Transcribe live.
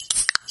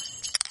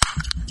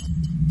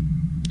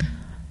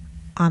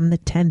On the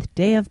 10th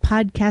day of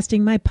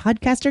podcasting, my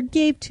podcaster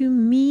gave to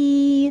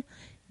me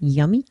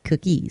yummy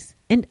cookies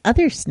and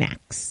other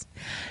snacks.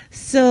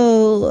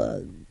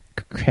 So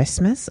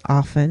Christmas,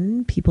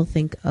 often people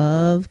think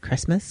of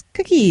Christmas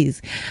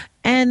cookies.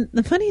 And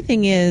the funny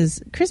thing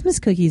is, Christmas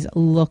cookies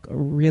look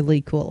really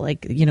cool.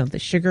 Like, you know, the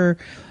sugar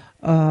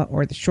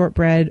or the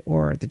shortbread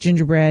or the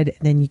gingerbread. And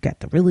then you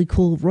got the really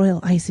cool royal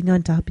icing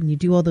on top and you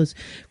do all those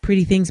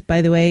pretty things.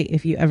 By the way,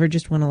 if you ever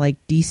just want to like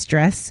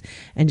de-stress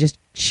and just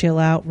chill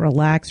out,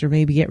 relax, or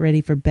maybe get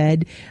ready for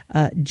bed,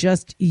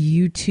 just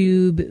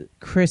YouTube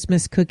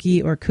Christmas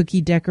cookie or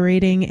cookie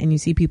decorating and you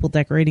see people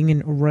decorating in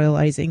royal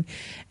icing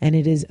and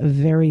it is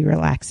very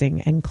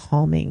relaxing and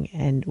calming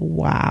and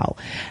wow.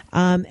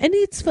 And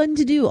it's fun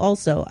to do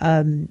also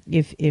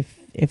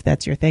if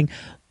that's your thing.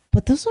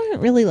 But those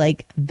aren't really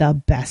like the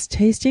best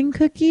tasting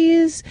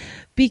cookies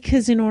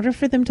because in order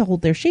for them to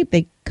hold their shape,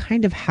 they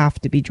kind of have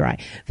to be dry.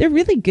 They're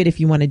really good if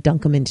you want to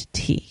dunk them into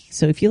tea.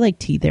 So if you like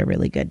tea, they're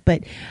really good.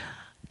 But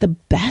the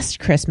best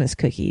Christmas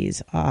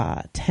cookies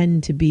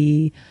tend to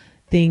be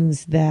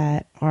things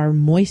that are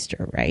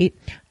moister, right?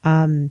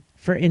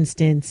 For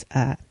instance,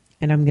 and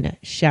I'm going to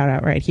shout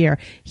out right here,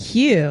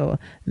 Hugh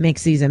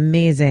makes these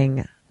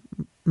amazing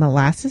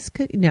molasses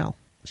cookies. No.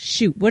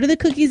 Shoot, what are the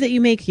cookies that you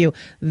make, Hugh?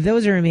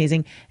 Those are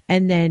amazing.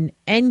 And then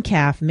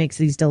NCAF makes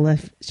these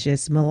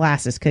delicious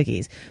molasses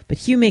cookies. But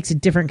Hugh makes a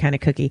different kind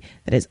of cookie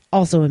that is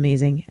also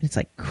amazing. And it's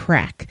like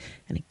crack.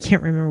 And I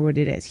can't remember what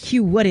it is.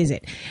 Hugh, what is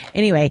it?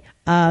 Anyway,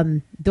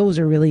 those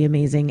are really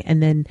amazing.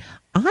 And then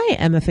I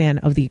am a fan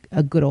of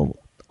a good old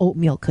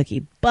oatmeal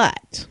cookie.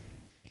 But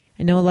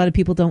I know a lot of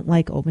people don't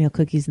like oatmeal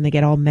cookies and they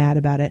get all mad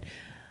about it.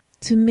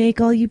 To make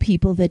all you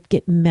people that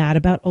get mad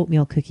about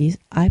oatmeal cookies,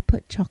 I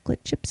put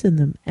chocolate chips in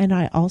them. And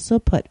I also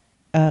put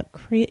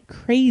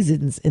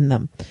craisins in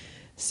them.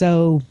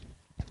 So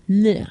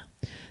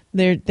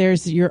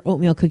there's your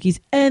oatmeal cookies.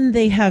 And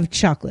they have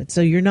chocolate.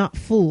 So you're not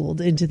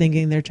fooled into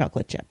thinking they're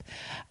chocolate chip.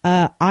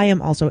 I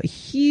am also a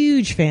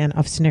huge fan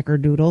of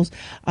Snickerdoodles.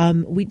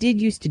 We did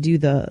used to do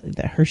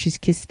the Hershey's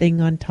Kiss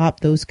thing on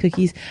top, those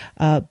cookies.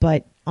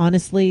 But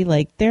honestly,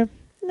 like they're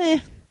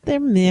meh.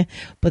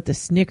 But the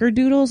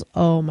Snickerdoodles,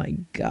 oh my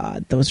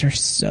God, those are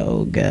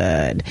so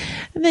good.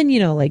 And then, you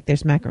know, like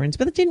there's macaroons,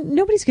 but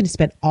nobody's going to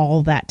spend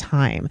all that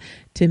time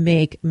to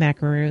make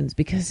macaroons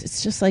because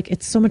it's just like,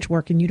 it's so much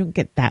work and you don't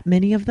get that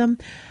many of them.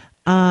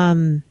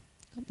 Now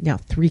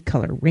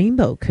 3-color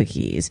rainbow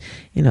cookies,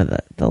 you know,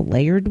 the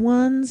layered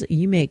ones,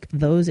 you make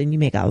those and you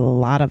make a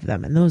lot of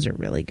them and those are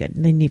really good.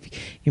 And then if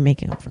you're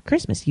making them for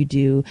Christmas,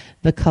 the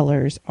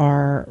colors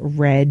are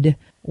red,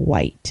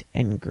 white,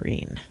 and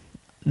green.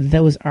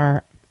 Those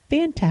are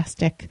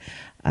fantastic.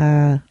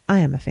 I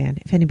am a fan.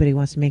 If anybody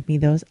wants to make me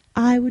those,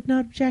 I would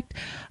not object.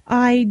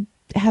 I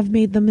have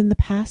made them in the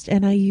past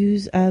and I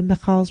use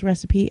Michal's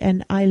recipe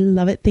and I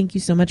love it. Thank you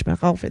so much,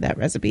 Michal, for that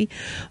recipe.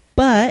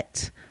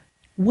 But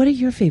what are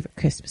your favorite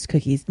Christmas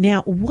cookies?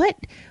 Now, what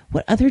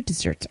other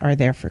desserts are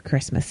there for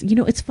Christmas? You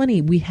know, it's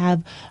funny. We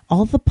have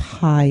all the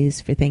pies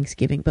for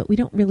Thanksgiving, but we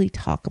don't really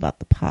talk about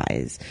the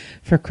pies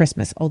for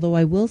Christmas. Although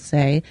I will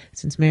say,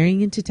 since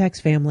marrying into Tech's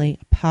family,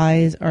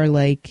 pies are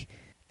like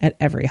at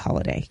every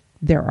holiday.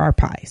 There are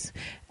pies.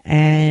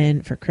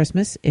 And for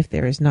Christmas, if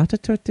there is not a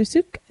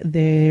tortasuk,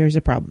 there's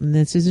a problem.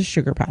 This is a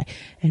sugar pie.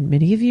 And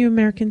many of you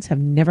Americans have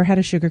never had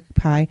a sugar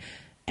pie.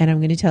 And I'm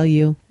going to tell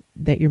you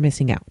that you're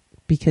missing out.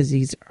 Because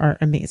these are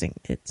amazing.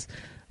 It's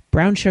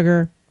brown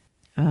sugar.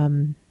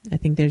 I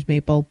think there's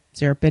maple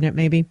syrup in it,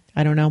 maybe.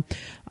 I don't know.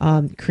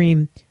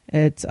 Cream.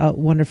 It's a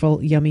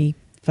wonderful, yummy,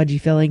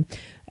 fudgy filling.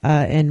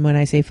 And when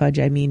I say fudge,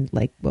 I mean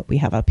like what we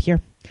have up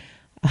here.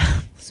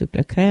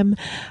 Sucre crème.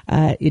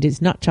 It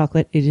is not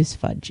chocolate. It is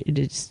fudge.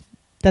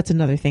 That's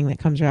another thing that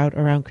comes out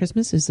around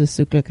Christmas is the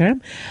sucre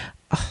crème.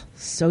 Oh,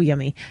 so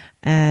yummy.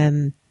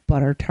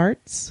 Butter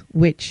tarts,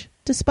 which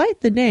despite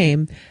the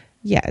name,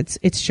 yeah,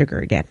 it's sugar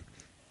again.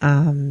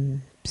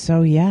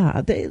 So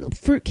yeah, the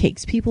fruit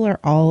cakes. People are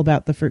all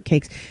about the fruit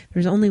cakes.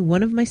 There's only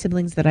one of my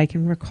siblings that I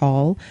can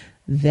recall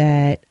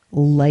that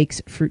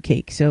likes fruit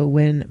cake. So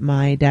when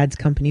my dad's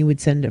company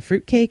would send a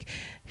fruit cake,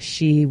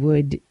 she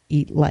would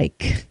eat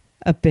like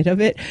a bit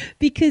of it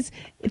because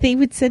they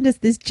would send us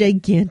this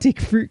gigantic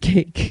fruit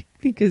cake.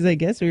 Because I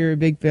guess we were a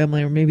big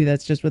family, or maybe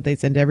that's just what they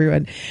send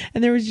everyone.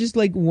 And there was just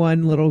like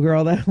one little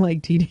girl that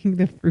liked eating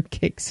the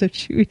fruitcake, so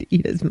she would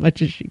eat as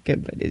much as she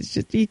could. But it's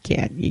just you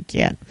can't.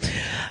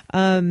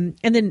 And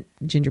then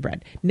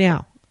gingerbread.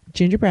 Now,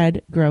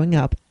 gingerbread growing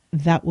up,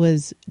 that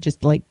was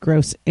just like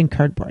gross and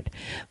cardboard.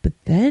 But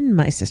then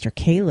my sister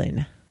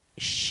Kaylin,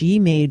 she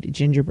made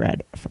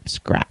gingerbread from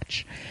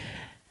scratch.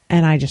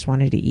 And I just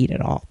wanted to eat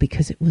it all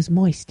because it was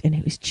moist and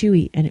it was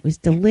chewy and it was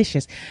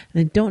delicious. And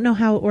I don't know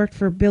how it worked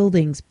for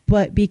buildings,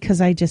 but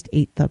because I just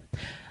ate them.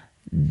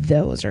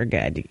 Those are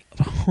good.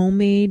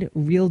 Homemade,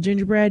 real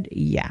gingerbread.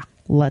 Yeah,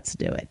 let's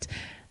do it.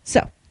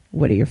 So,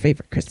 what are your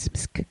favorite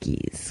Christmas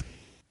cookies?